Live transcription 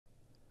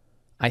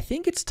I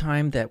think it's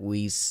time that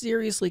we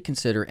seriously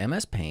consider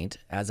MS Paint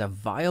as a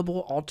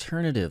viable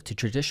alternative to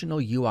traditional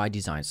UI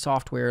design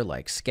software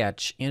like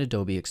Sketch and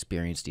Adobe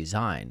Experience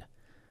Design.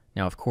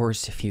 Now, of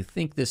course, if you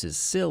think this is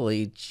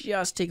silly,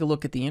 just take a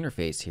look at the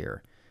interface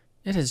here.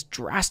 It has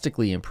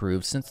drastically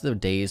improved since the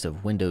days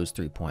of Windows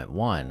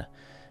 3.1,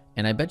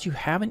 and I bet you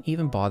haven't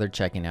even bothered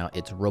checking out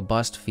its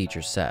robust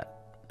feature set.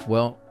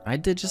 Well, I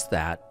did just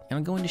that, and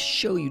I'm going to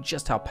show you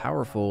just how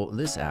powerful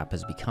this app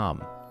has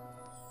become.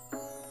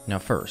 Now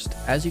first,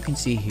 as you can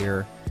see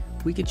here,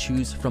 we can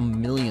choose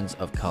from millions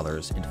of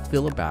colors and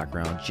fill a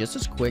background just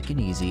as quick and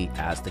easy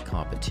as the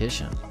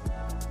competition.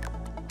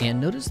 And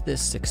notice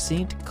this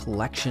succinct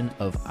collection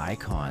of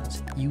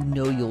icons. You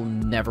know you'll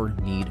never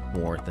need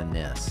more than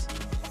this.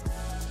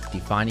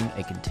 Defining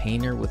a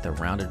container with a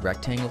rounded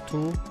rectangle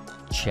tool?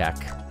 Check.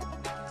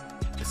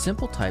 The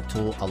simple type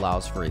tool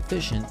allows for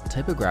efficient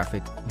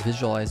typographic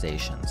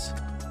visualizations.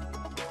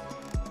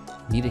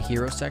 Need a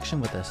hero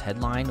section with a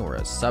headline or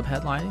a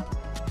subheadline?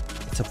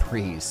 It's a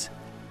breeze.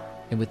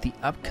 And with the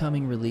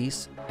upcoming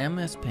release,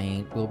 MS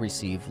Paint will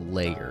receive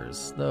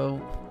layers,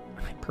 though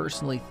I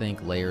personally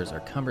think layers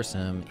are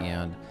cumbersome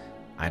and,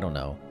 I don't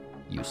know,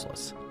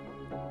 useless.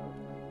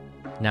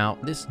 Now,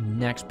 this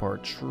next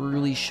part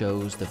truly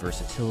shows the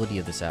versatility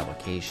of this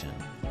application.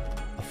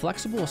 A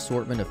flexible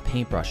assortment of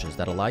paintbrushes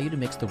that allow you to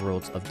mix the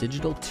worlds of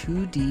digital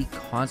 2D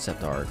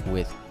concept art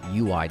with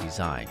UI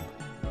design.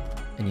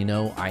 And you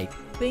know, I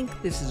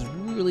think this is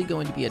really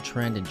going to be a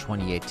trend in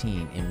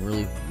 2018, and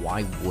really,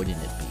 why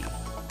wouldn't it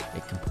be?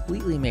 It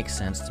completely makes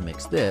sense to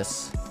mix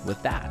this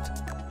with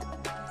that.